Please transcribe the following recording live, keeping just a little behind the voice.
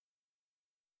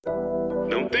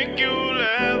Don't think you'll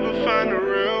ever find a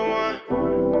real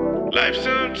one. Life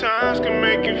sometimes can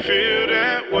make you feel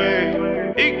that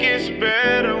way. It gets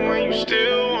better when you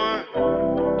still want.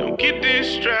 Don't get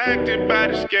distracted by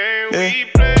this game we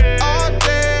play. All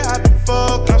day I been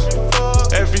focused.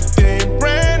 Everything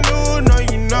brand new, no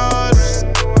you know this.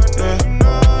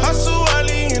 Hustle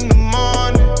early in the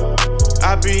morning.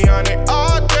 I be on it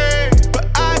all day, but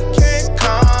I can't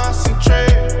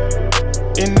concentrate.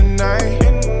 In the night,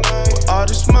 with all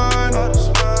this money,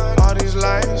 all these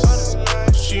lights,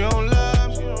 she don't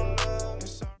love me.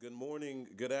 Good morning,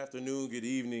 good afternoon, good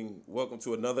evening. Welcome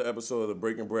to another episode of the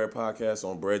Breaking Bread podcast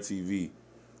on Bread TV,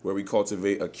 where we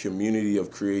cultivate a community of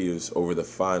creators over the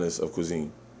finest of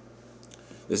cuisine.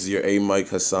 This is your A. Mike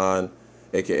Hassan,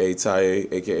 a.k.a.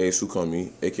 Taye, a.k.a.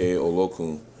 Sukomi, a.k.a.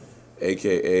 Olokun,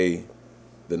 a.k.a.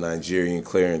 the Nigerian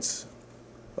Clarence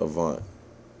Avant.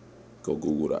 Go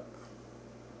Google that.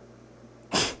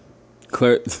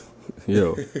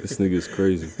 Yo, this nigga is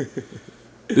crazy.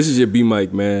 This is your B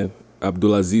Mike, man.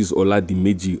 Abdulaziz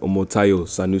Oladimeji Omotayo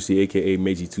Sanusi, aka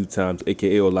Meji 2 times,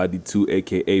 aka Oladi 2,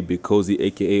 aka Bikozi,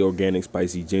 aka Organic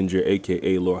Spicy Ginger,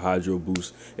 aka Lord Hydro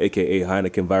Boost, aka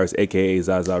Heineken Virus, aka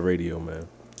Zaza Radio, man.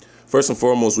 First and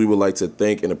foremost, we would like to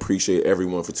thank and appreciate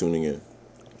everyone for tuning in.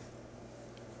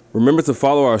 Remember to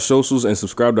follow our socials and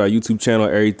subscribe to our YouTube channel,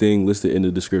 everything listed in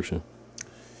the description.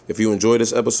 If you enjoyed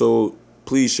this episode,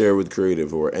 please share with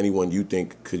creative or anyone you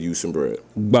think could use some bread.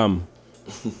 Bam.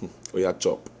 Oya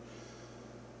chop.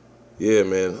 Yeah,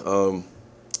 man.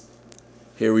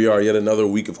 Here we are, yet another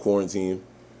week of quarantine.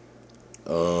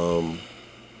 You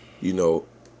know,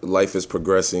 life is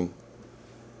progressing.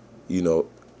 You know,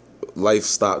 life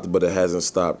stopped, but it hasn't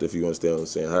stopped, if you understand what I'm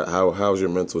saying. How's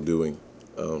your mental doing,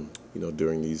 you know,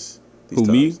 during these Who, times?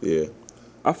 me? Yeah.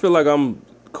 I feel like I'm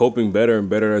coping better and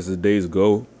better as the days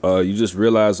go. You just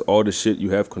realize all the shit you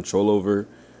have control over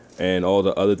and all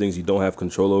the other things you don't have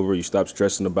control over. You stop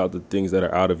stressing about the things that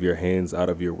are out of your hands, out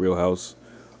of your wheelhouse.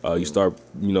 You start,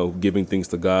 you know, giving things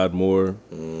to God more,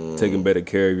 taking better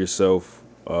care of yourself,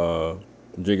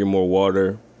 drinking more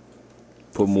water,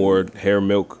 put more hair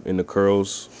milk in the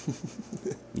curls.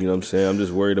 You know what I'm saying? I'm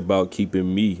just worried about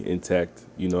keeping me intact.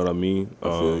 You know what I mean? I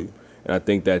feel you. And I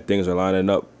think that things are lining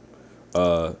up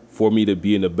for me to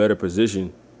be in a better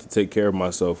position to take care of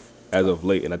myself as of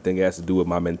late. And I think it has to do with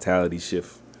my mentality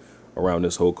shift around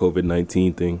this whole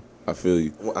COVID-19 thing. I feel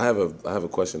you. Well, I have a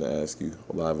question to ask you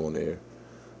live on the air.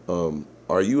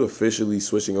 Are you officially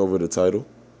switching over the title?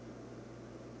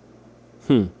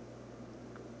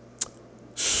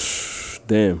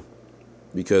 Damn.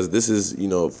 Because this is, you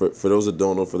know, for those that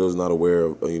don't know, for those not aware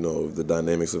of, you know, of the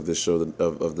dynamics of this show,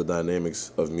 of the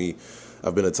dynamics of me,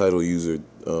 I've been a title user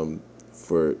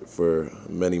for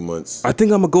many months. I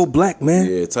think I'm gonna go black, man.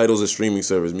 Yeah, Tidal's a streaming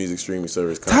service, music streaming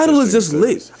service. Tidal is just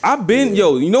lit. I've been,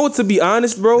 you know what, to be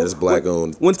honest, bro? It's black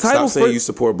owned. When Tidal Stop saying you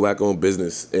support black owned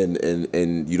business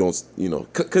and you don't, you know,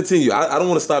 continue. I don't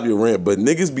want to stop your rant, but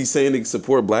niggas be saying they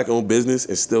support black owned business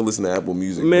and still listen to Apple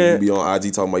Music. Man, you be on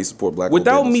IG talking about you support black owned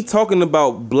without business. me talking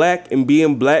about black and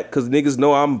being black, because niggas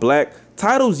know I'm black,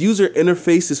 Tidal's user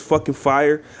interface is fucking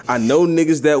fire. I know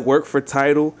niggas that work for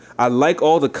Tidal. I like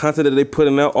all the content that they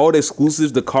putting out, all the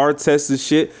exclusives, the car tests and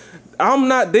shit. I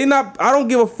don't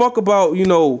give a fuck about, you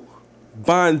know,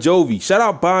 Bon Jovi. Shout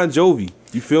out Bon Jovi.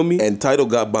 You feel me? And Tidal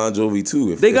got Bon Jovi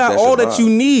too. They got that's all your that vibe. you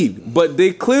need, but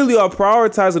they clearly are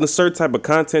prioritizing a certain type of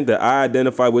content that I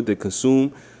identify with to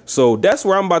consume. So that's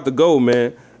where I'm about to go,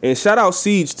 man. And shout out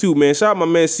Siege too, man. Shout out my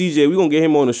man CJ. We gonna get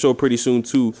him on the show pretty soon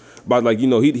too. About, like, you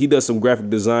know, he does some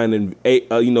graphic design and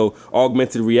you know,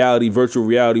 augmented reality, virtual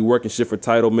reality work and shit for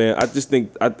Tidal, man. I just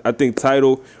think I think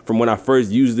Tidal, from when I first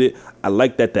used it, I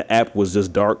like that the app was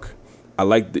just dark. I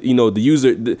like the, you know, the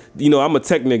user, you know, I'm a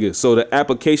tech nigga, so the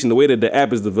application, the way that the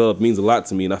app is developed means a lot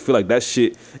to me, and I feel like that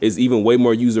shit is even way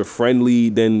more user friendly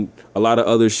than a lot of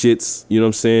other shits. You know what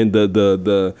I'm saying?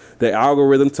 The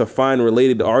algorithm to find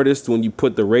related artists when you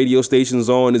put the radio stations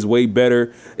on is way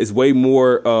better. It's way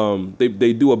more.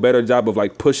 They do a better job of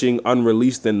like pushing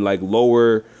unreleased and like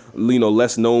lower, you know,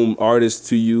 less known artists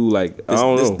to you. Like I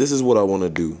don't know. This is what I want to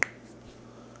do.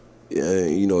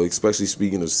 You know, especially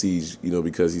speaking of Siege, you know,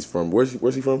 because he's from where's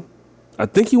he from? I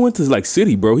think he went to like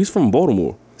City, bro. He's from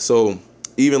Baltimore. So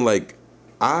even like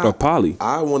Or Poly.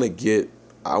 I want to get,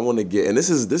 and this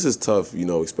is tough, you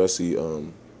know, especially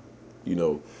you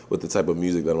know, with the type of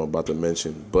music that I'm about to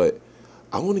mention, but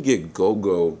I want to get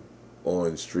Go-Go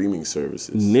on streaming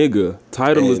services. Nigga,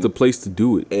 Tidal is the place to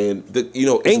do it. And you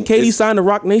know, ain't Katie signed to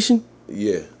Rock Nation?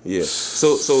 Yeah.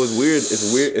 So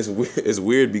it's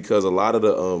weird because a lot of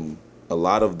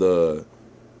the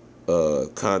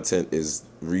content is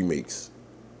remakes.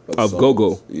 of songs.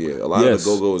 Go-Go. Yeah, a lot of the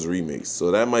Go-Go is remixed,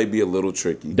 so that might be a little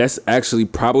tricky. That's actually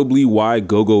probably why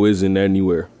Go-Go isn't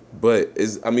anywhere. But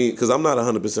because I'm not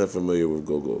 100% familiar with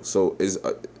Go-Go, so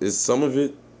is some of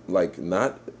it like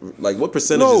not like what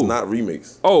percentage is not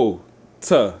remixed?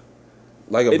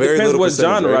 Like a it very depends little what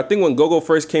percentage, genre. right? I think when Go-Go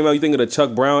first came out, you think of the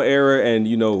Chuck Brown era, and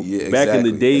back in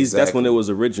the days, that's when it was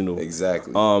original.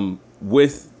 Exactly.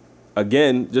 With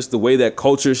again, just the way that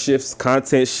culture shifts,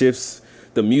 content shifts,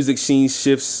 the music scene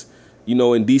shifts, in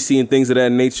DC and things of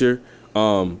that nature.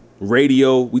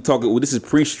 Radio, this is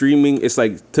pre-streaming. It's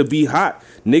like to be hot,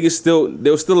 niggas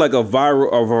there was still like a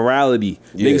virality.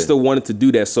 Yeah. Niggas still wanted to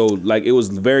do that. So like it was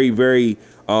very, very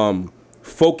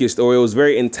focused, or it was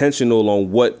very intentional on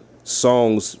what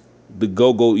songs the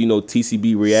Go-Go,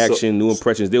 TCB reaction, New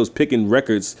Impressions, they was picking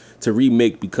records to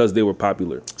remake because they were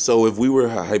popular. So if we were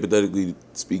hypothetically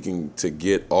speaking to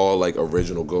get all like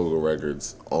original Go-Go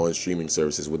records on streaming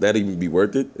services, would that even be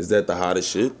worth it? Is that the hottest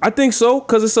shit? I think so,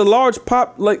 because it's a large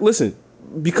pop. Like, listen,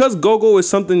 because Go-Go is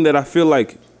something that I feel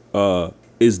like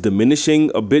is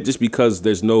diminishing a bit just because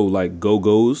there's no like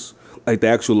Go-Go's, like the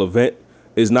actual event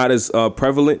is not as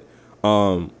prevalent.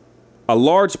 A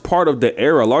large part of the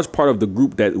era, a large part of the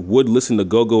group that would listen to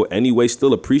Go-Go anyway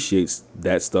still appreciates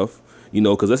that stuff,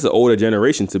 because that's an older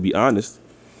generation, to be honest.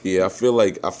 Yeah, I feel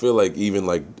like even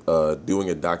like doing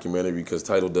a documentary, because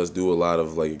Tidal does do a lot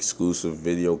of like exclusive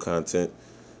video content.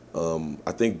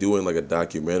 I think doing like a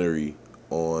documentary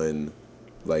on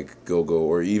like Go-Go,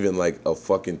 or even like a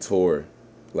fucking tour,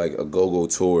 like a Go-Go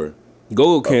tour.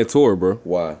 Go-Go can't tour, bro.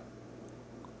 Why?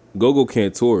 Go-Go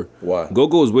can't tour. Why?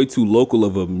 Go-Go is way too local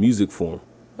of a music form.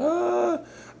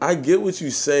 I get what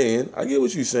you're saying.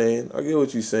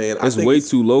 It's way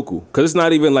too local, because it's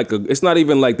not even like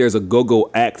there's a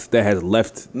Go-Go act that has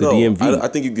left the DMV. I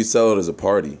think you could sell it as a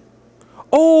party.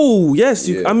 Oh yes,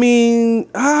 Yeah.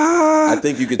 I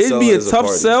think you could. It'd be a tough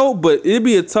sell, but it'd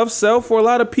be a tough sell for a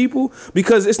lot of people,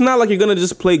 because it's not like you're gonna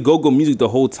just play Go-Go music the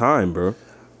whole time, bro.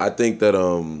 I think that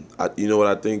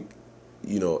I think.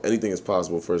 Anything is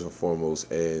possible first and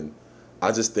foremost, and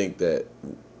I just think that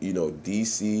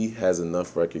DC has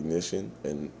enough recognition,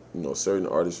 and certain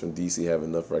artists from DC have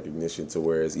enough recognition to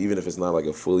whereas even if it's not like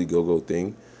a fully Go-Go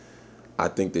thing, I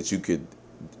think that you could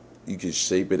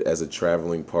shape it as a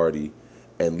traveling party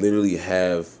and literally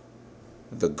have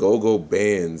the Go-Go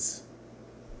bands,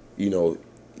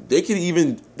 they could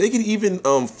even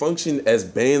function as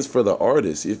bands for the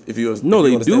artists if you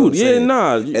they do. Yeah,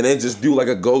 nah. And then just do like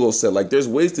a Go-Go set. Like there's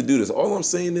ways to do this. All I'm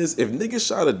saying is if niggas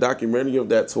shot a documentary of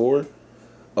that tour,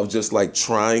 of just like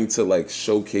trying to like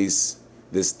showcase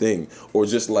this thing, or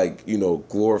just like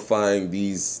glorifying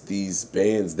these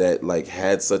bands that like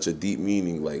had such a deep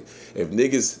meaning. Like if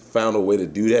niggas found a way to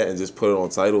do that and just put it on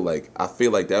Tidal, like I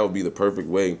feel like that would be the perfect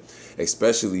way,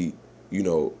 especially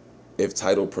if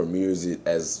Tidal premieres it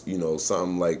as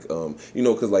something like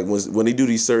because like when they do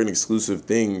these certain exclusive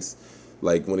things,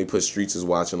 like when they put Streets Is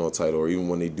Watching on Tidal, or even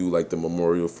when they do like the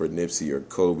memorial for Nipsey or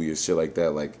Kobe or shit like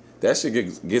that, like that shit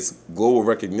gets global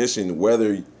recognition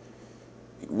whether you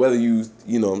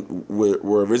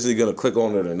were originally gonna click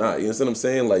on it or not. You know what I'm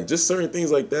saying? Like just certain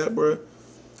things like that, bro.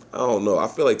 I don't know. I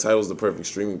feel like Tidal's the perfect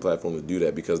streaming platform to do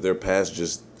that, because they're past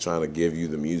just trying to give you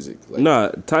the music.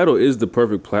 Like, Tidal is the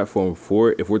perfect platform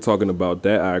for it. If we're talking about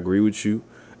that, I agree with you.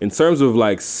 In terms of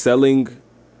like selling,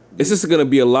 it's just gonna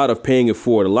be a lot of paying it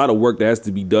forward, a lot of work that has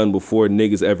to be done before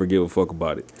niggas ever give a fuck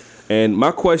about it. And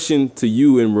my question to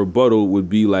you in rebuttal would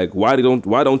be like, why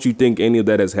don't you think any of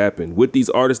that has happened with these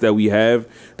artists that we have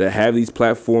that have these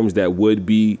platforms that would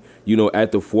be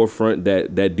at the forefront,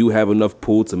 that do have enough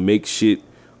pull to make shit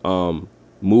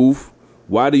move?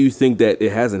 Why do you think that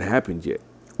it hasn't happened yet?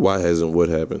 Why hasn't what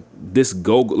happened? This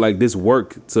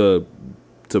work to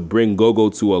bring Go-Go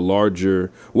to a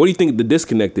larger. What do you think the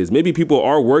disconnect is? Maybe people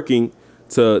are working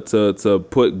to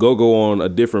put Go-Go on a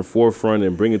different forefront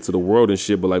and bring it to the world and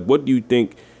shit. But like, what do you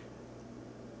think?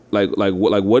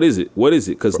 What is it? What is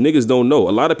it? Because niggas don't know. A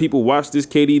lot of people watch this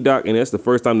KD doc and that's the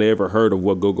first time they ever heard of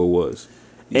what Go-Go was.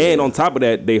 Yeah. And on top of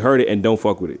that, they heard it and don't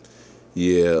fuck with it.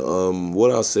 Yeah.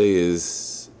 What I'll say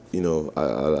is,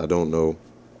 I don't know.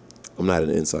 I'm not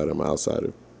an insider. I'm an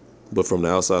outsider. But from the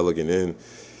outside looking in,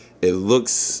 it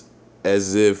looks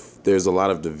as if there's a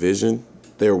lot of division.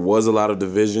 There was a lot of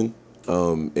division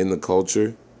in the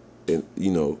culture, and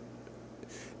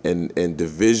and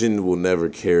division will never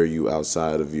carry you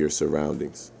outside of your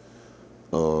surroundings.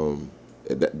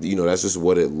 That's just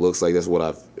what it looks like. That's what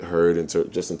I've heard in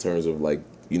terms of like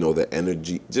the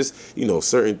energy, just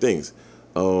certain things.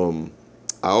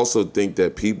 I also think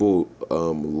that people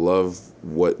love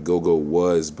what Go-Go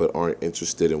was, but aren't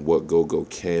interested in what Go-Go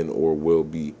can or will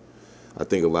be. I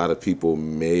think a lot of people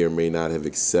may or may not have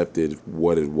accepted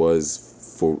what it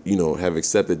was for, have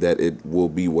accepted that it will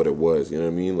be what it was. You know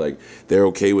what I mean? Like, they're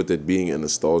okay with it being a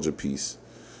nostalgia piece.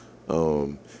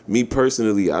 Me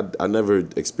personally, I never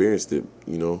experienced it.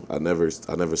 I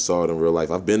never saw it in real life.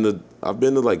 I've been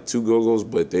to like 2 Go-Go's,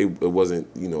 but it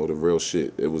wasn't the real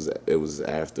shit. It was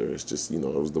after. It's just it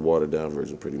was the watered down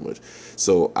version pretty much.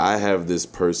 So I have this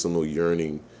personal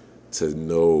yearning to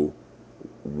know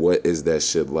what is that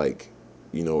shit like,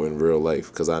 in real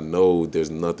life, because I know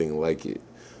there's nothing like it.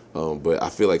 But I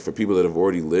feel like for people that have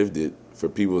already lived it, for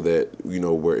people that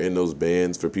were in those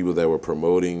bands, for people that were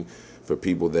promoting, for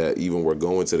people that even were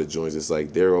going to the joints, it's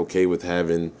like they're okay with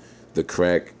having the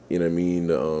crack, the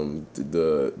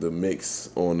mix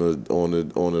on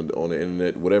the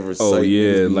internet, whatever site. Oh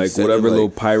yeah, like whatever little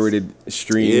pirated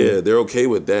stream. Yeah, they're okay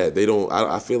with that. They don't.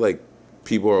 I feel like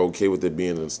people are okay with it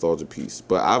being a nostalgia piece.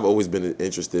 But I've always been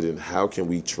interested in how can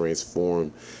we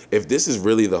transform, if this is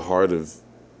really the heart of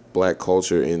Black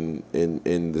culture in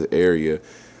the area.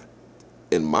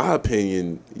 In my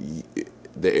opinion,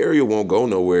 the area won't go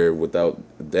nowhere without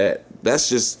that. That's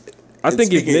just, I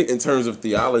think, in terms of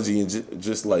theology and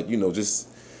just like just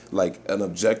like an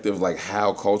objective, like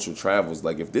how culture travels.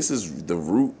 Like, if this is the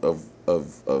root of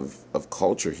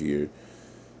culture here,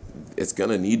 it's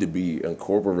gonna need to be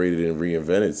incorporated and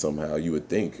reinvented somehow. You would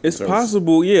think it's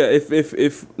possible, yeah.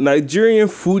 If Nigerian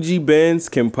Fuji bands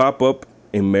can pop up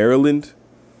in Maryland,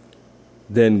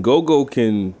 then Go-Go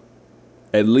can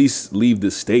at least leave the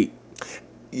state.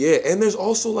 Yeah, and there's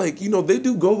also like they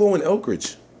do Go-Go in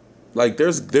Elkridge. Like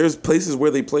there's places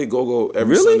where they play Go-Go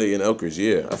every Sunday in Elkridge.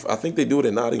 Yeah, I think they do it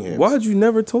in Nottingham. Why had you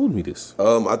never told me this?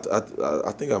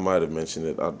 I think I might have mentioned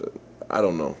it. I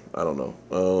don't know.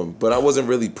 But I wasn't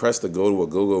really pressed to go to a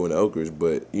Go-Go in Elkridge.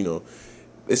 But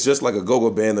it's just like a Go-Go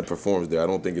band that performs there. I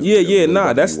don't think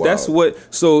it's that's what.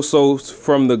 So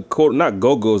from the not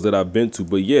Go-Go's that I've been to,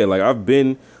 but yeah, like I've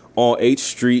been on 8th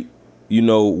Street.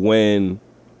 When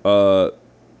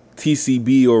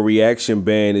TCB or Reaction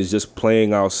Band is just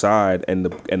playing outside and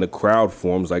the crowd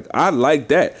forms. Like, I like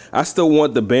that. I still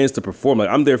want the bands to perform. Like,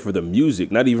 I'm there for the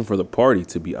music, not even for the party,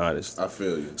 to be honest. I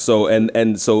feel you. So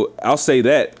so I'll say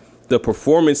that the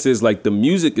performances, like the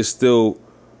music is still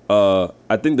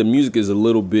I think the music is a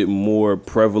little bit more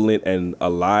prevalent and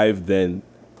alive than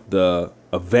the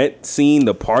event scene,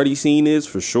 the party scene is,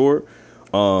 for sure.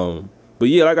 But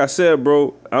yeah, like I said,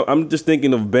 bro, I'm just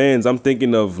thinking of bands. I'm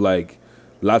thinking of like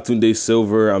Latunde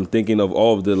Silver. I'm thinking of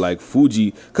all of the like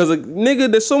Fuji. Cause like,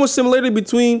 nigga, there's so much similarity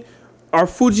between our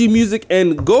Fuji music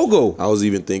and Go-Go. I was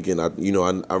even thinking, I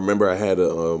remember I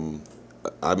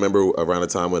remember around the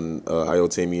time when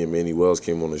Ayotemi and Manny Wells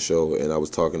came on the show, and I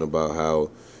was talking about how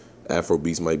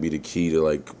Afrobeats might be the key to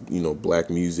like,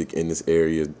 Black music in this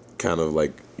area, kind of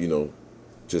like,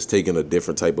 just taking a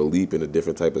different type of leap and a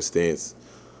different type of stance.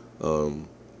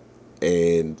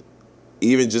 And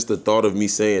even just the thought of me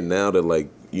saying now that, like,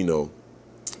 in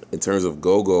terms of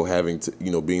Go-Go having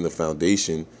to, being the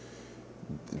foundation,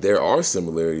 there are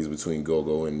similarities between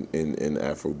Go-Go and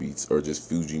Afrobeats or just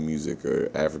Fuji music or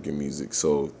African music.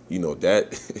 So, that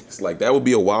it's like that would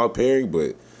be a wild pairing,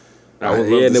 but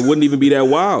and it wouldn't even be that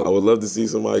wild. I would love to see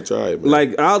somebody try it, man.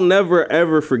 Like, I'll never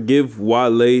ever forgive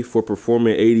Wale for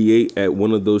performing 88 at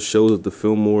one of those shows at the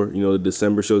Fillmore, the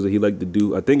December shows that he liked to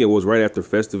do. I think it was right after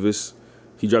Festivus.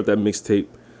 He dropped that mixtape.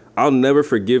 I'll never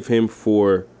forgive him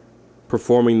for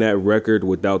performing that record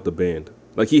without the band.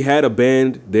 Like, he had a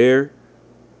band there.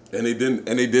 And they didn't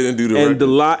do the record.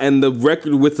 And the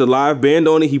record with the live band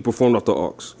on it, he performed off the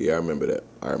aux. Yeah, I remember that.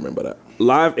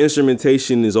 Live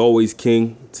instrumentation is always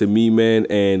king to me, man.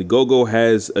 And Go-Go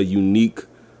has a unique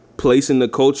place in the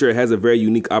culture. It has a very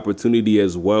unique opportunity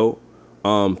as well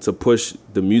to push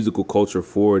the musical culture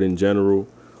forward in general.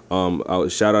 I'll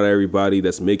shout out everybody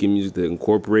that's making music to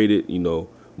incorporate it,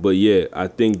 But yeah, I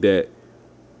think that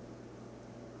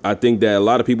a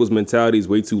lot of people's mentality is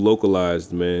way too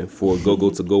localized, man, for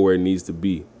Go-Go to go where it needs to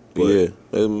be. But, yeah,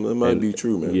 it might be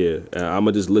true, man. Yeah, I'm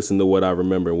gonna just listen to what I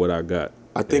remember and what I got.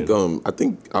 I think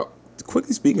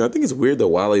quickly speaking, I think it's weird that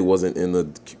Wale wasn't in the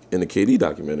KD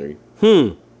documentary.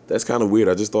 That's kind of weird.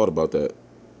 I just thought about that.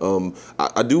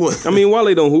 I do. I mean,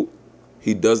 Wale don't hoop.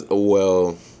 He does.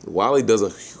 Well, Wale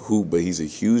doesn't hoop, but he's a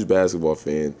huge basketball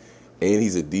fan, and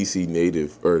he's a DC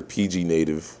native or PG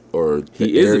native or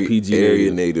he is a PG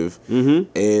area native,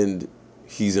 and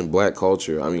he's in Black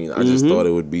culture. I mean, I just thought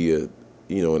it would be an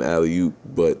alley-oop,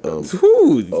 but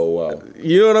oh wow,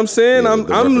 you know what I'm saying? Yeah,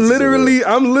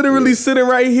 I'm literally sitting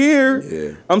right here.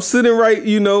 Yeah. I'm sitting right,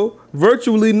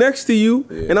 virtually next to you,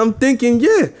 and I'm thinking,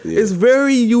 it's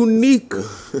very unique.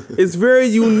 It's very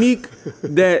unique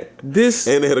that this.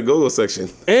 And they had a go-go section.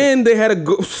 And they had a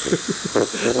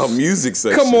music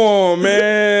section. Come on,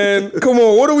 man. Come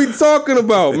on. What are we talking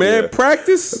about, man?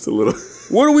 Practice? That's a little.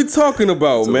 What are we talking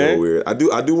about, man? A little weird. I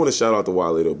do want to shout out to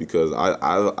Wale though, because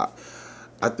I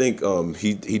think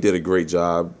he did a great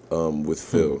job with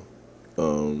Phil.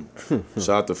 Shout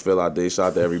out to Phil out there. Shout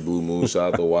out to Every Blue Moon.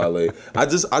 Shout out to Wale. I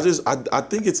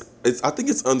think it's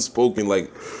unspoken.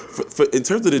 Like, for in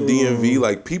terms of the DMV,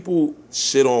 like people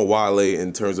shit on Wale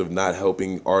in terms of not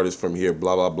helping artists from here.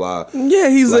 Blah blah blah. Yeah,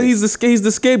 he's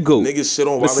the scapegoat. Niggas shit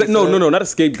on Wale. No, not a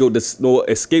scapegoat.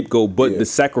 A scapegoat, but the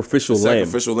sacrificial lamb.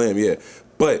 Sacrificial lamb. Yeah,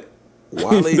 but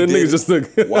Wale. The niggas just look.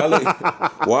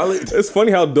 Wale. It's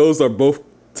funny how those are both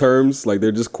terms, like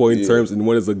they're just coined terms, and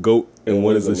one is a goat and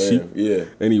one is a sheep. Yeah.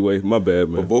 Anyway, my bad,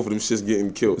 man. But both of them shit's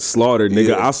getting killed. Slaughtered,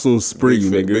 nigga. I'll soon spree you,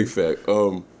 nigga. Big fact.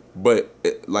 But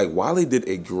like Wale did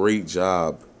a great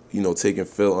job, taking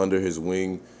Phil under his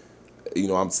wing.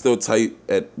 I'm still tight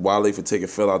at Wale for taking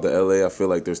Phil out to LA. I feel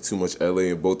like there's too much LA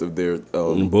in both of their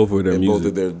in both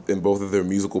of their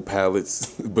musical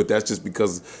palettes. But that's just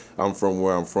because I'm from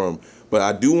where I'm from. But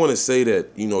I do want to say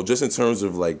that, just in terms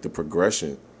of like the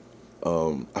progression,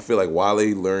 I feel like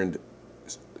Wale learned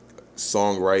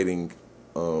songwriting,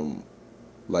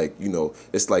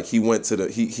 it's like he went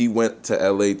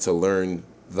to LA to learn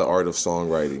the art of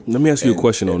songwriting. Let me ask you a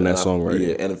question on that songwriting.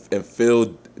 Yeah, and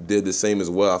Phil did the same as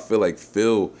well. I feel like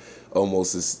Phil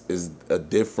almost is a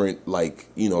different,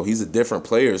 he's a different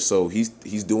player, so he's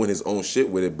doing his own shit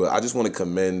with it. But I just want to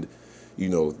commend,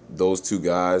 those two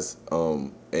guys.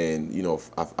 And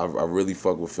I really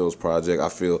fuck with Phil's project. I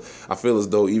feel as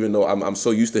though, even though I'm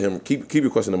so used to him, keep your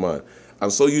question in mind. I'm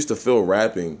so used to Phil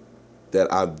rapping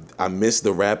that I miss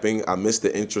the rapping. I miss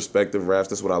the introspective raps.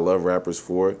 That's what I love rappers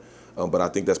for. But I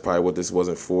think that's probably what this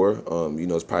wasn't for.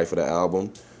 It's probably for the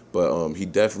album. But he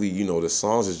definitely, the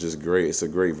songs is just great. It's a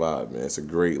great vibe, man. It's a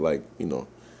great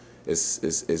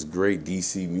it's great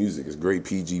DC music. It's great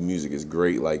PG music. It's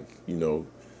great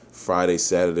Friday,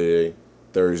 Saturday,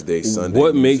 Thursday, Sunday.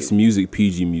 What makes music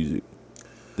PG music?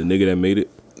 The nigga that made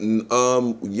it?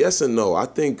 Yes and no. I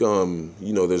think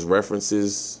there's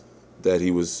references that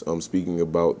he was speaking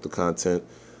about the content.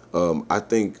 I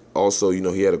think also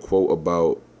he had a quote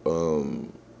about our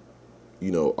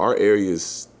area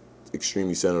is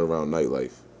extremely centered around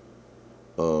nightlife.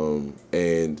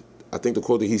 And I think the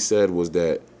quote that he said was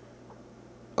that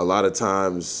a lot of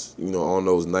times, on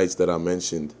those nights that I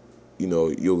mentioned,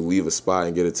 you'll leave a spot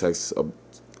and get a text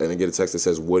that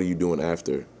says, "What are you doing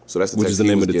after?" So that's the which text is the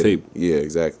name of the tape. Yeah,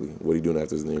 exactly. What are you doing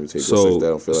after is the name of the tape.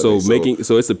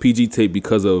 So it's a PG tape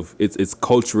because of it's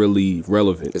culturally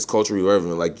relevant. It's culturally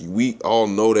relevant. Like we all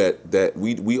know that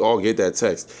we all get that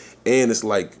text, and it's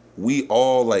like we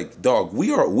all dog.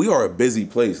 We are a busy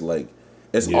place. Like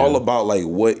it's all about what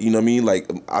what I mean. Like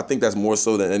I think that's more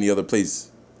so than any other place.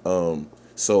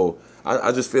 So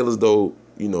I just feel as though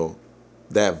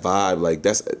that vibe,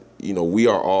 that's we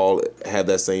are all have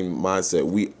that same mindset.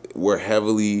 We're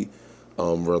heavily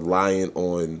reliant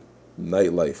on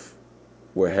nightlife.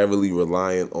 We're heavily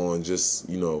reliant on just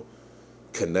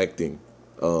connecting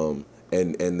and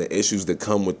the issues that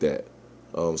come with that.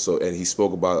 And he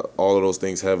spoke about all of those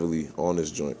things heavily on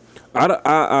this joint.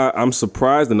 I'm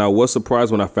surprised, and I was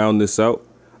surprised when I found this out.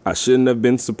 I shouldn't have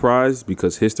been surprised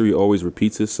because history always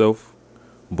repeats itself.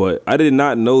 But I did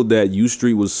not know that U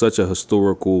Street was such a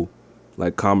historical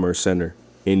commerce center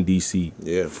in DC.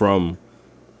 Yeah. From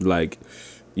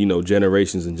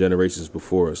generations and generations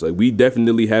before us. Like we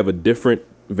definitely have a different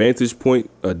vantage point,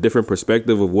 a different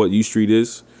perspective of what U Street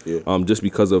is. Yeah. Just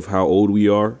because of how old we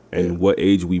are and what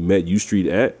age we met U Street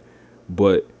at.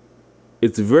 But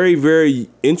it's very, very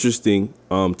interesting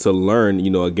to learn,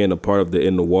 again, a part of the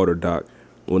In the Water doc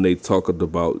when they talked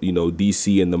about,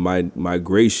 DC and the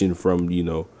migration from,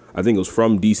 I think it was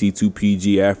from DC to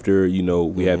PG after,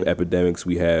 we have epidemics,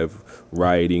 we have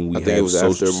rioting, I think it was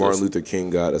after Martin Luther King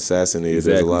got assassinated.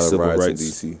 Exactly, there's a lot of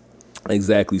riots in DC.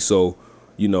 Exactly. So,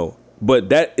 but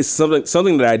that is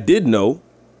something that I did know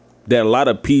that a lot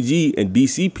of PG and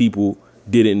DC people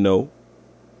didn't know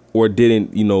or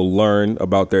didn't, learn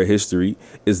about their history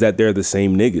is that they're the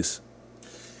same niggas.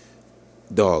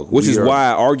 Dog. Which is why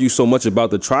I argue so much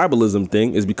about the tribalism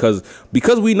thing is because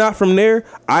we not from there,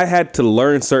 I had to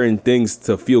learn certain things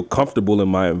to feel comfortable in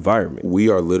my environment. We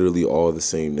are literally all the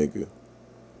same nigga.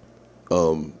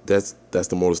 That's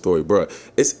the moral story, bro.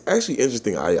 It's actually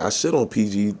interesting. I shit on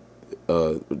PG,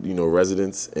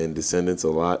 residents and descendants a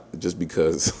lot just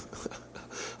because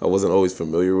I wasn't always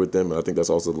familiar with them, and I think that's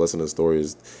also the lesson of the story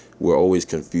is we're always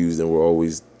confused and we're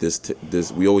always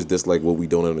we always dislike what we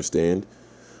don't understand.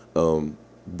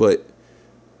 But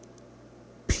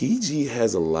PG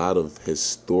has a lot of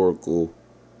historical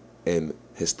and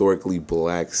historically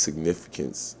black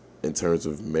significance in terms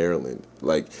of Maryland.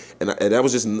 Like, and that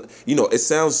was just, you know, it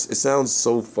sounds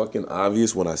so fucking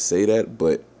obvious when I say that,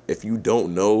 but if you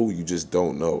don't know, you just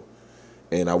don't know.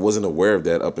 And I wasn't aware of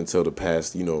that up until the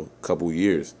past, you know, couple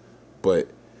years. But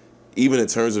even in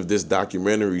terms of this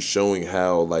documentary showing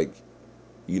how, like,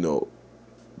 you know,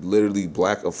 literally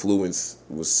black affluence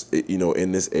was, you know,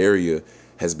 in this area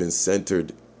has been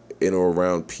centered in or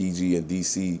around PG and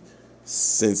DC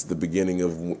since the beginning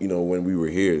of, you know, when we were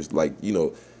here. It's like, you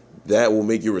know, that will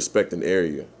make you respect an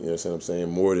area. You know what I'm saying?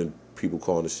 More than people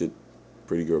calling the shit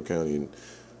Pretty Girl County and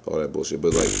all that bullshit.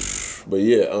 But like, but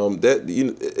yeah, that, you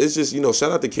know, it's just, you know,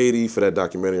 shout out to KD for that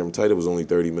documentary. I'm tight. It was only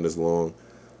 30 minutes long.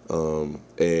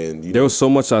 And there was so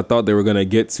much I thought they were gonna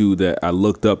get to that I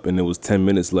looked up and it was 10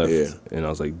 minutes left, and I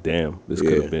was like, "Damn, this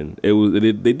could have been."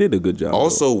 They did a good job.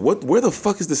 Also, where the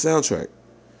fuck is the soundtrack?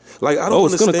 Like, I don't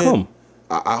understand. It's gonna come.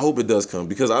 I hope it does come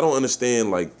because I don't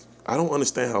understand. Like, I don't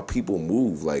understand how people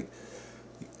move. Like,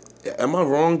 am I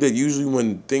wrong that usually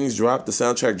when things drop, the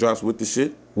soundtrack drops with the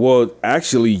shit? Well,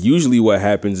 actually, usually what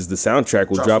happens is the soundtrack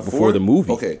will drop before the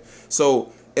movie. Okay,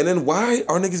 so and then why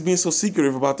are niggas being so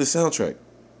secretive about this soundtrack?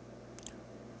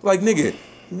 Like, nigga,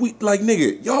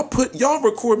 y'all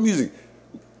record music.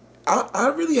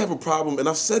 I really have a problem, and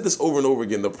I've said this over and over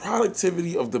again. The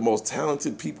productivity of the most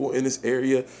talented people in this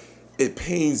area, it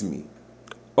pains me.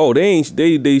 Oh, they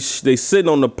sitting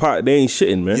on the pot. They ain't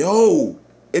shitting, man. Yo,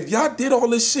 if y'all did all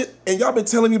this shit and y'all been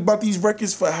telling me about these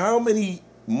records for how many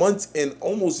months and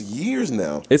almost years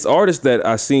now? It's artists that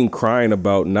I seen crying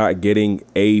about not getting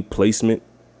a placement.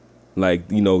 Like,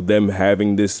 you know, them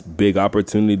having this big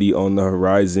opportunity on the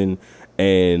horizon,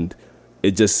 and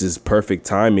it just is perfect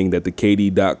timing that the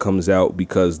KD doc comes out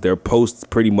because their post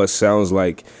pretty much sounds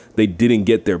like they didn't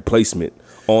get their placement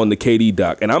on the KD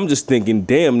doc. And I'm just thinking,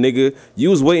 damn, nigga, you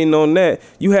was waiting on that.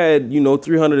 You had, you know,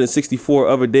 364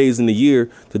 other days in the year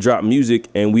to drop music,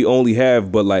 and we only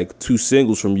have but like 2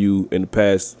 singles from you in the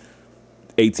past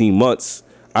 18 months.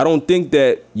 I don't think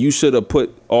that you should have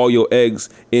put all your eggs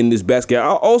in this basket.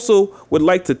 I also would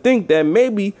like to think that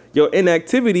maybe your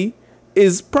inactivity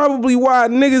is probably why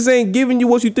niggas ain't giving you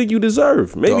what you think you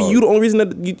deserve. Maybe you the only reason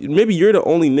maybe you're the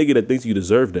only nigga that thinks you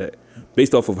deserve that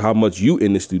based off of how much you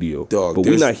in the studio. Dog, but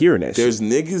we're not hearing that there's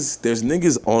shit. There's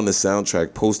niggas on the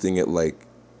soundtrack posting it like,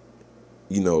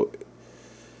 you know,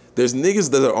 there's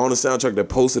niggas that are on the soundtrack that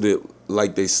posted it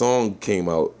like their song came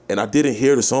out and I didn't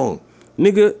hear the song.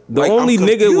 Nigga, the like, only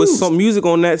nigga with some music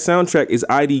on that soundtrack is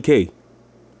IDK.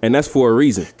 And that's for a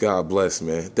reason. God bless,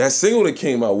 man. That single that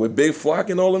came out with Big Flock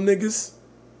and all them niggas,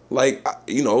 like,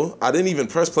 you know, I didn't even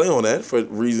press play on that for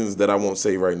reasons that I won't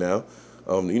say right now.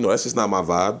 You know, that's just not my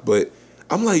vibe. But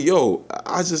I'm like, yo,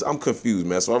 I'm confused,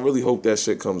 man. So I really hope that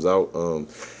shit comes out.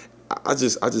 I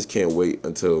just can't wait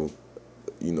until,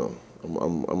 you know,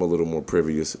 I'm a little more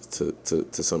privy to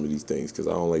some of these things because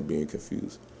I don't like being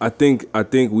confused. I think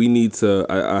we need to.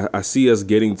 I see us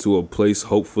getting to a place,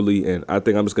 hopefully, and I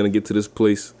think I'm just gonna get to this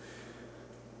place.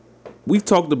 We've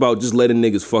talked about just letting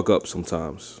niggas fuck up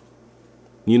sometimes.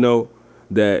 You know,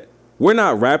 that we're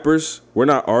not rappers, we're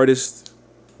not artists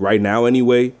right now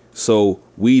anyway, so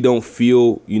we don't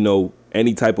feel, you know,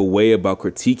 any type of way about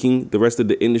critiquing the rest of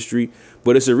the industry.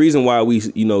 But it's a reason why we,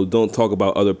 you know, don't talk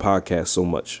about other podcasts so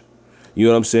much. You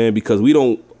know what I'm saying? Because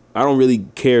I don't really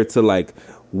care to like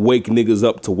wake niggas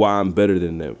up to why I'm better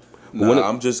than them. Nah,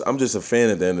 I'm just a fan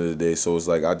at the end of the day. So it's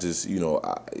like I just, you know,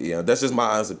 that's just my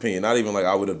honest opinion. Not even like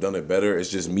I would have done it better. It's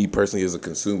just me personally as a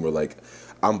consumer. Like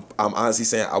I'm honestly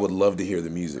saying I would love to hear the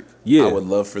music. Yeah, I would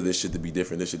love for this shit to be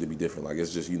different. This shit to be different. Like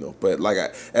it's just, you know. But like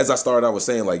as I started, I was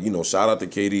saying like, you know, shout out to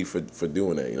KD for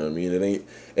doing that. You know what I mean?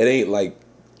 It ain't like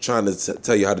trying to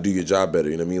tell you how to do your job better,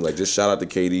 you know what I mean? Like, just shout out to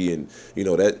KD and, you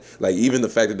know, that, like, even the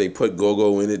fact that they put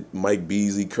Go-Go in it, Mike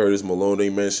Beasley, Curtis Malone, they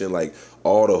mentioned, like,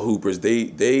 all the hoopers, they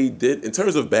did, in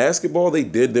terms of basketball, they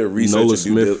did their research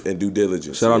and due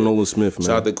diligence. Shout out Nolan Smith, man.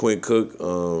 Shout out to Quinn Cook.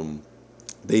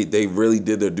 They really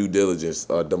did their due diligence.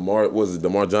 DeMar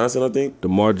Johnson, I think?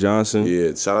 DeMar Johnson.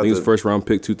 Yeah, shout out I think to... first round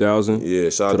pick 2000. Yeah,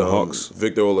 shout out to the Hawks.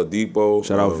 Victor Oladipo.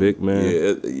 Shout out Vic, man.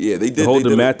 Yeah, they did. The whole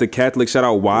the Catholic, shout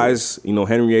out Wise, you know,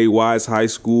 Henry A. Wise High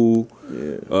School.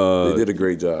 Yeah, they did a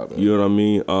great job, man. You know what I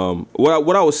mean?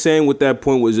 What I was saying with that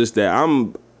point was just that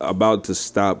I'm about to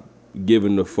stop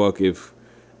giving a fuck if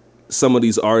some of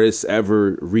these artists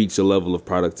ever reach a level of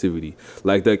productivity.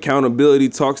 Like the accountability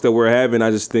talks that we're having,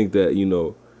 I just think that, you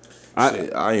know,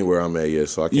 I ain't where I'm at yet,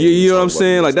 so I can't. You know what I'm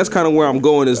saying? Like that's kind of where I'm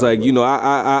going. Is like, you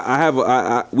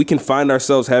know, we can find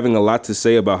ourselves having a lot to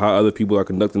say about how other people are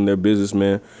conducting their business,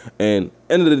 man. And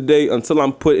end of the day, until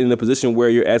I'm put in a position where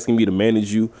you're asking me to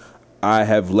manage you, I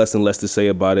have less and less to say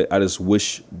about it. I just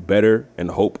wish better and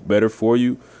hope better for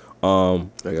you. Like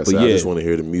I said, I just want to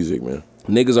hear the music, man.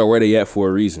 Niggas are where they at for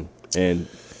a reason, and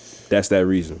that's that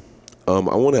reason. I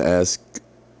want to ask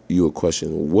you a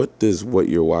question. What does what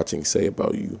you're watching say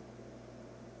about you?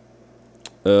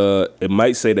 It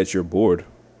might say that you're bored.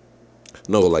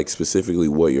 No, like specifically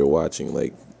what you're watching.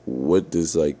 Like, what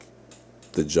does like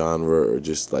the genre, or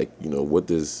just like, you know, what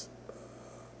does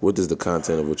the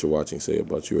content of what you're watching say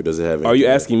about you, or does it have? Are you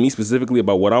asking me specifically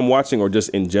about what I'm watching, or just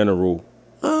in general?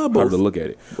 Both. How to look at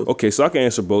it? Both. Okay, so I can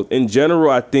answer both. In general,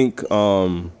 I think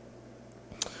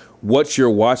what you're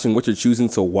watching, what you're choosing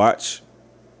to watch,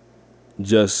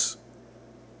 just,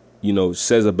 you know,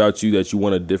 says about you that you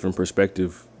want a different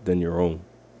perspective than your own.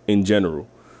 In general,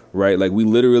 right? Like, we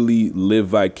literally live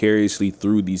vicariously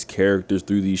through these characters,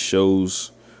 through these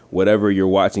shows, whatever you're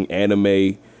watching,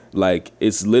 anime. Like,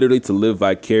 it's literally to live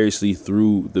vicariously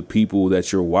through the people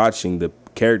that you're watching, the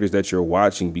characters that you're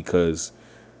watching, because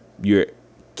you're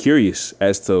curious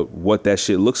as to what that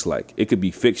shit looks like. It could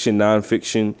be fiction,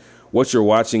 nonfiction, what you're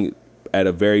watching at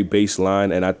a very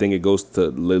baseline. And I think it goes to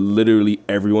literally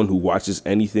everyone who watches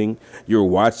anything. You're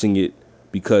watching it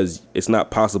because it's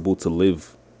not possible to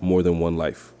live more than one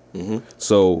life. Mm-hmm.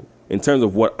 So in terms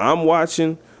of what I'm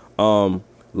watching,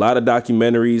 a lot of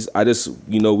documentaries. I just,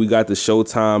 you know, we got the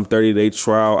Showtime 30-Day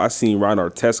Trial. I seen Ron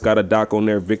Artest got a doc on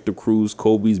there. Victor Cruz,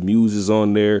 Kobe's Muse is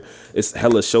on there. It's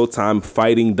hella Showtime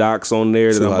fighting docs on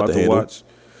there that I'm about to watch.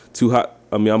 Too hot.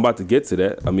 I mean, I'm about to get to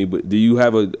that. I mean, but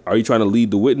are you trying to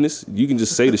lead the witness? You can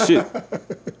just say the shit.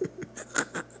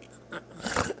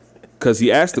 Because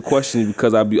he asked the question,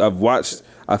 because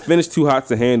I finished Too Hot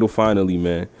to Handle finally,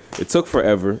 man. It took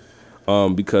forever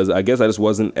because I guess I just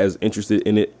wasn't as interested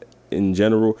in it in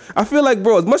general. I feel like,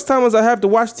 bro, as much time as I have to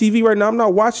watch TV right now, I'm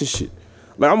not watching shit.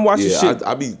 Like, I'm watching shit.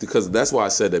 Because that's why I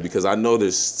said that, because I know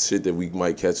there's shit that we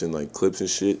might catch in like clips and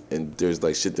shit, and there's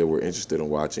like shit that we're interested in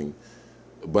watching.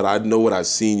 But I know what I've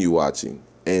seen you watching,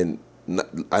 and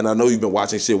I know you've been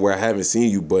watching shit where I haven't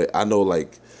seen you, but I know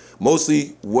like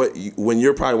mostly when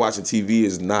you're probably watching TV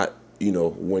is not, you know,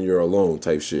 when you're alone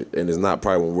type shit, and it's not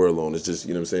probably when we're alone. It's just,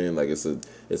 you know what I'm saying, like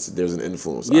there's an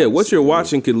influence. Yeah, what you're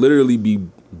watching could literally be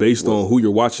based on who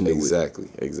you're watching it with. Exactly.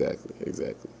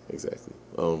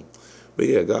 But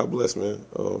yeah, God bless, man.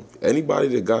 Anybody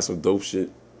that got some dope shit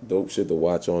to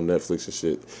watch on Netflix and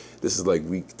shit. This is like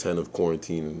week 10 of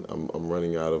quarantine, and I'm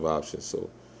running out of options. So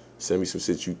send me some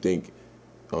shit you think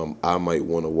I might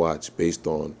want to watch based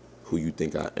on who you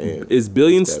think I am. Is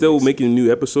Billions still making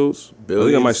new episodes? Billions, I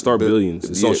think I might start Billions.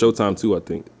 It's on Showtime too, I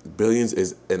think. Billions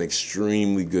is an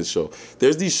extremely good show.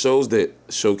 There's these shows that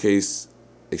showcase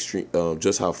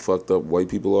just how fucked up white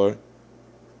people are.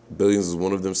 Billions is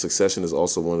one of them. Succession is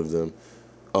also one of them.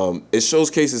 It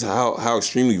showcases how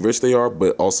extremely rich they are,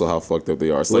 but also how fucked up they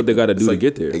are. It's what they got to do to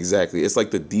get there. Exactly. It's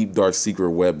like the deep, dark,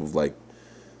 secret web of like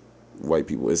white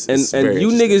people. It's and you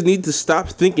niggas need to stop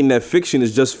thinking that fiction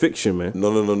is just fiction, man.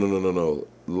 No.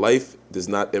 Life does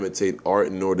not imitate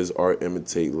art, nor does art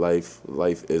imitate life.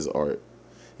 Life is art,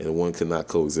 and one cannot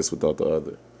coexist without the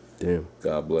other. Damn.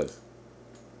 God bless.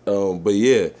 But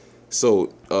yeah.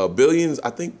 So, Billions,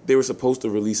 I think they were supposed to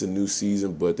release a new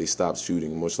season, but they stopped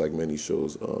shooting, much like many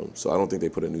shows. So I don't think they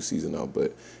put a new season out,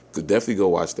 but could definitely go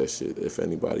watch that shit if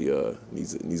anybody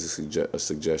needs a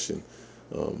suggestion.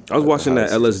 I was watching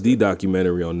that LSD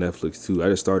documentary on Netflix too. I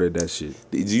just started that shit.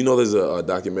 Did you know there's a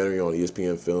documentary on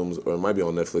ESPN Films, or it might be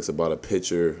on Netflix, about a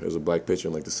pitcher? There's a black pitcher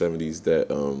in like the 70s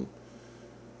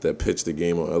that pitched the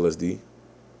game on LSD.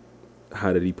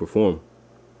 How did he perform?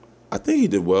 I think he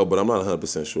did well, but I'm not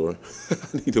 100% sure. I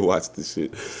need to watch this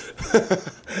shit.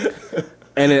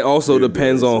 And it also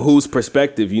depends on whose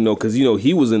perspective, you know, because, you know,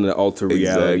 he was in an alter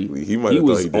reality. Exactly. He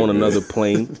was on another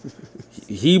plane.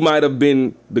 He might have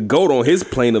been the GOAT on his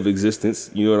plane of existence.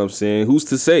 You know what I'm saying? Who's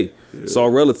to say? Yeah. It's all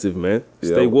relative, man.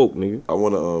 Stay woke, nigga. I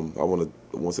wanna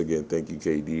once again thank you,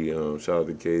 KD. Shout out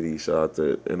to KD. Shout out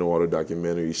to In the Water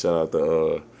documentary. Shout out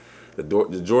to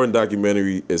the Jordan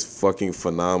documentary is fucking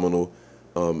phenomenal.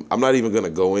 I'm not even going to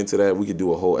go into that. We could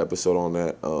do a whole episode on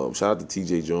that. Shout out to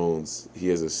TJ Jones. He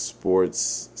has a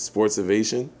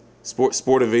Sportivation.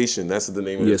 That's the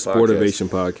name of his podcast. Sportivation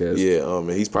podcast. Yeah, and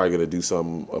he's probably going to do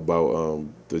something about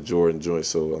the Jordan joint.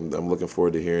 So I'm looking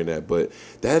forward to hearing that. But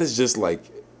that is just like,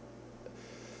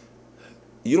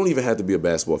 you don't even have to be a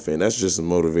basketball fan. That's just a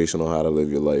motivation on how to live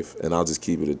your life, and I'll just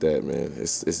keep it at that, man.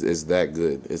 It's that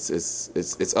good.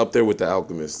 It's up there with The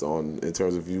Alchemist in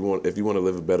terms of if you want to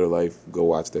live a better life, go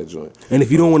watch that joint. And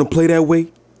if you don't want to play that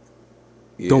way,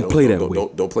 don't play that way.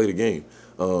 Don't play the game.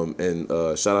 And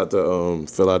shout out to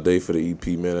Phil Out Day for the EP,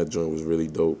 man. That joint was really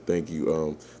dope. Thank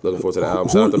you. Looking forward to the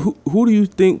album. Who do you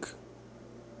think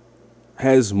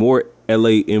has more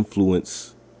LA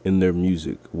influence in their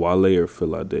music, Wale or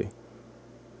Phil Out Day?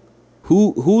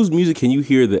 Whose music can you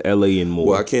hear the LA in more?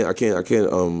 Well, I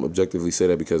can't objectively say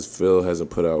that because Phil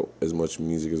hasn't put out as much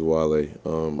music as Wale.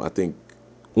 I think.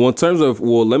 Well, in terms of,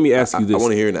 let me ask you this. I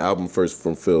want to hear an album first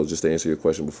from Phil, just to answer your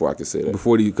question before I can say that.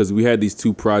 Because we had these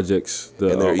two projects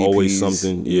that are EPs, always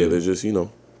something. Yeah, they're just,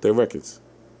 they're records.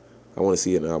 I want to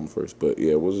see an album first, but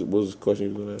yeah, what was the question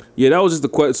you were going to ask? Yeah, that was just the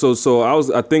question. So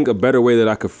I think a better way that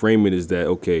I could frame it is that,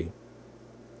 okay,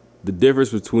 the difference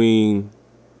between,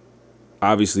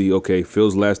 obviously, okay,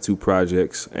 Phil's last two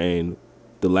projects and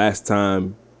the last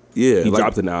time he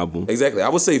dropped an album. Exactly. I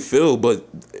would say Phil, but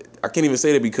I can't even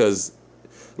say that because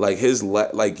like his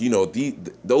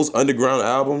those underground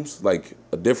albums, like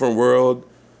A Different World,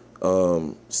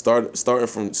 starting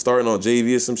on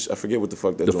JV or some I forget what the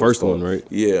fuck that. The first one, right?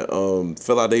 Yeah.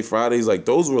 Phil Out Day Fridays, like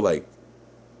those were like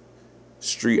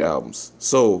street albums.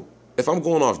 So if I'm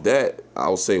going off that,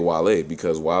 I'll say Wale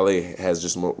because Wale has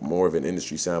just more of an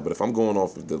industry sound. But if I'm going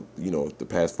off of the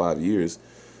past 5 years,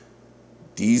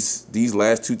 these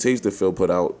last two tapes that Phil put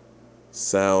out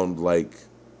sound like.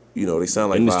 They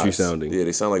sound like industry vibes. Sounding. Yeah,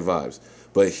 they sound like vibes.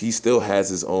 But he still has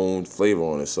his own flavor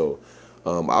on it. So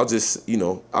I'll just,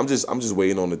 I'm just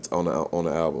waiting on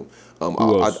the album.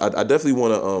 I definitely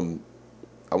want to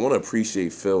I want to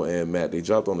appreciate Phil and Matt. They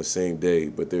dropped on the same day,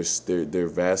 but they're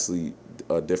vastly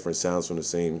different sounds from the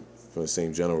same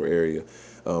general area.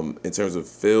 In terms of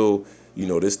Phil,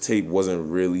 this tape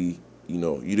wasn't really,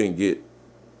 you didn't get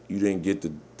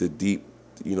the deep,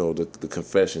 the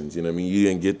confessions. You know what I mean? You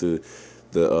didn't get you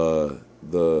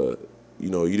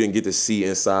didn't get to see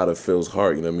inside of Phil's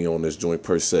heart, on this joint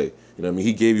per se.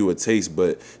 He gave you a taste,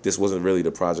 but this wasn't really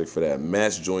the project for that.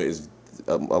 Matt's joint is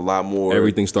a lot more.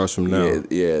 Everything starts from now.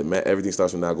 Yeah, Matt, everything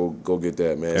starts from now. Go get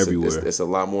that, man. Everywhere. It's a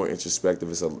lot more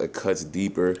introspective. It cuts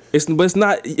deeper. But it's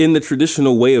not in the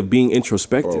traditional way of being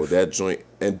introspective. Bro, that joint.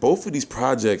 And both of these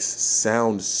projects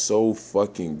sound so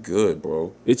fucking good,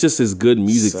 bro. It's just as good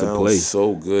music to play.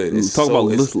 So good. Talk about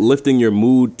lifting your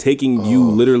mood, taking you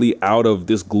literally out of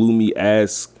this gloomy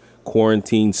ass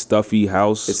quarantine stuffy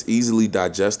house. It's easily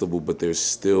digestible, but there's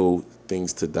still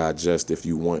things to digest if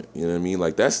you want. You know what I mean?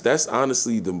 Like that's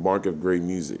honestly the mark of great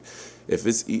music. If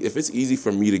it's easy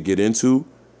for me to get into,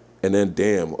 and then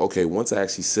damn, okay, once I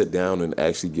actually sit down and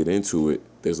actually get into it,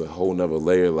 there's a whole nother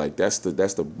layer. Like that's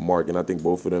the mark, and I think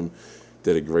both of them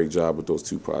did a great job with those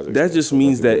two projects. That just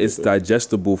means that it's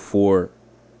digestible for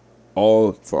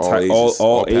all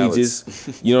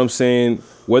ages. You know what I'm saying?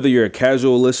 Whether you're a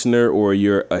casual listener or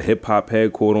you're a hip hop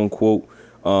head, quote unquote,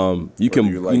 you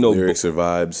can lyrics or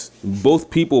vibes.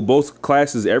 Both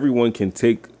classes, everyone can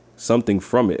take something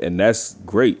from it, and that's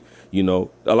great. A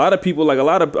lot of people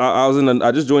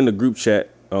I just joined the group chat.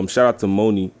 Shout out to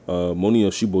Moni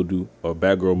Oshibodu or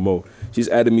Bad Girl Mo. She's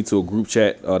added me to a group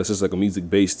chat that's just like a music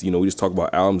based. We just talk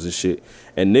about albums and shit.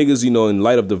 And niggas, in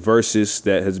light of the verses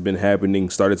that has been happening,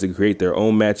 started to create their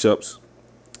own matchups.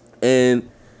 And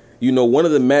one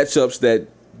of the matchups that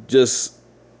just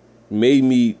made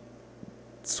me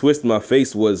twist my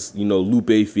face was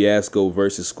Lupe Fiasco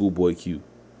versus Schoolboy Q.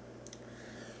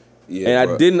 Yeah, and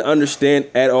bro. I didn't understand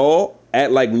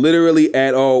literally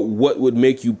at all what would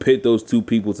make you pit those two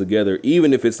people together,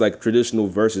 even if it's like traditional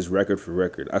versus record for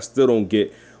record. I still don't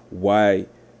get why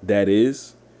that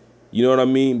is. You know what I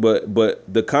mean? But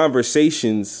the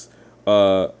conversations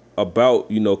about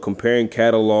comparing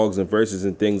catalogs and verses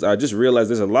and things, I just realized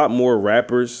there's a lot more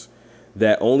rappers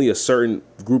that only a certain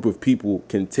group of people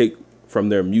can take from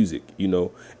their music,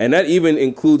 and that even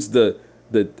includes the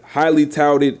highly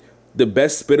touted, the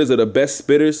best spitters of the best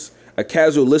spitters. A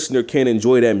casual listener can't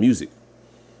enjoy that music.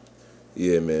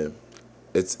 Yeah, man,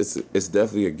 it's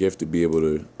definitely a gift to be able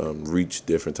to reach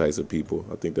different types of people.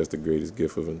 I think that's the greatest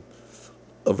gift of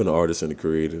an artist and a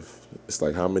creative. It's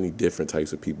like how many different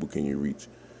types of people can you reach,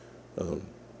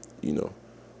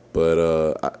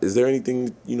 But is there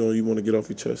anything you want to get off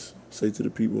your chest? Say to the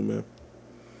people, man.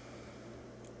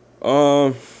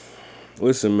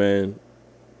 Listen, man.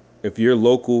 If you're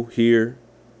local here,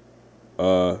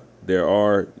 there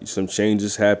are some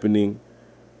changes happening.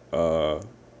 I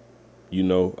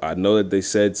know that they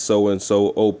said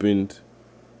so-and-so opened.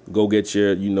 Go get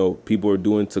your, people are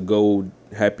doing to-go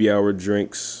happy hour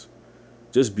drinks.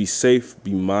 just be safe,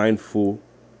 be mindful.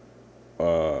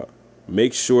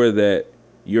 Make sure that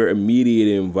your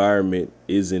immediate environment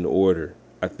is in order.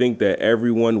 I think that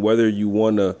everyone, whether you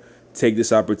want to take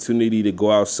this opportunity to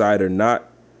go outside or not,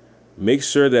 make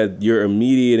sure that your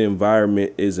immediate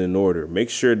environment is in order. Make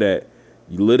sure that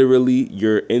literally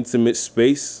your intimate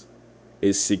space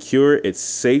is secure, it's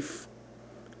safe,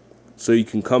 so you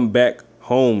can come back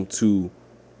home to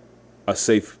a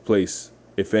safe place,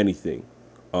 if anything.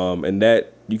 And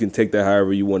that you can take that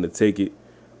however you want to take it.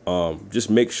 Just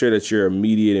make sure that your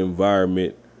immediate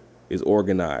environment is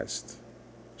organized.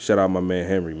 Shout out my man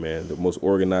Henry, man, the most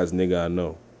organized nigga I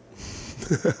know.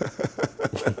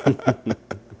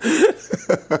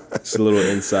 It's a little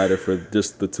insider for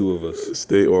just the two of us.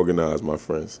 Stay organized, my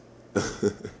friends.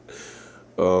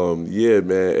 Yeah,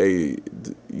 man. Hey,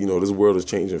 this world is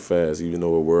changing fast. Even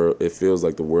though it feels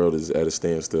like the world is at a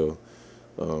standstill.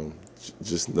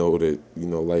 Just know that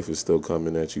life is still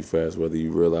coming at you fast, whether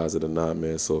you realize it or not,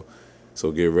 man. So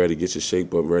get ready, get your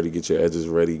shape up ready, get your edges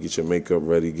ready, get your makeup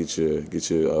ready, get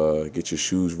your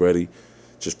shoes ready.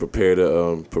 Just prepare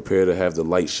to have the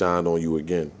light shine on you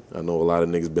again. I know a lot of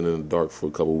niggas been in the dark for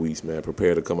a couple weeks, man.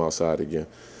 Prepare to come outside again.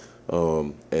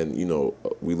 And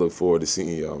we look forward to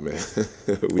seeing y'all, man.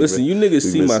 Listen, you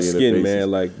niggas see my skin, man.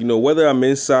 Like, whether I'm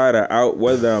inside or out,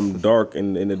 whether I'm dark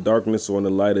in the darkness or in the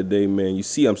light of day, man, you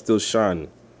see I'm still shining.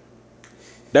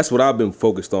 That's what I've been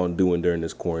focused on doing during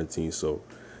this quarantine. So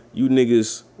you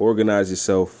niggas organize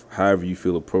yourself however you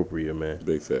feel appropriate, man.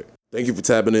 Big fact. Thank you for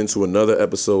tapping into another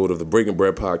episode of the Breaking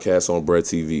Bread podcast on Bread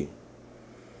TV.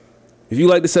 If you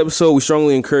like this episode, we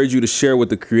strongly encourage you to share with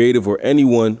the creative or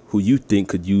anyone who you think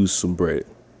could use some bread.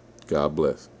 God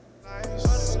bless.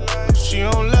 She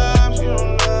don't love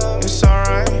me, it's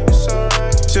alright.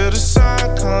 Till the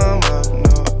sun come up.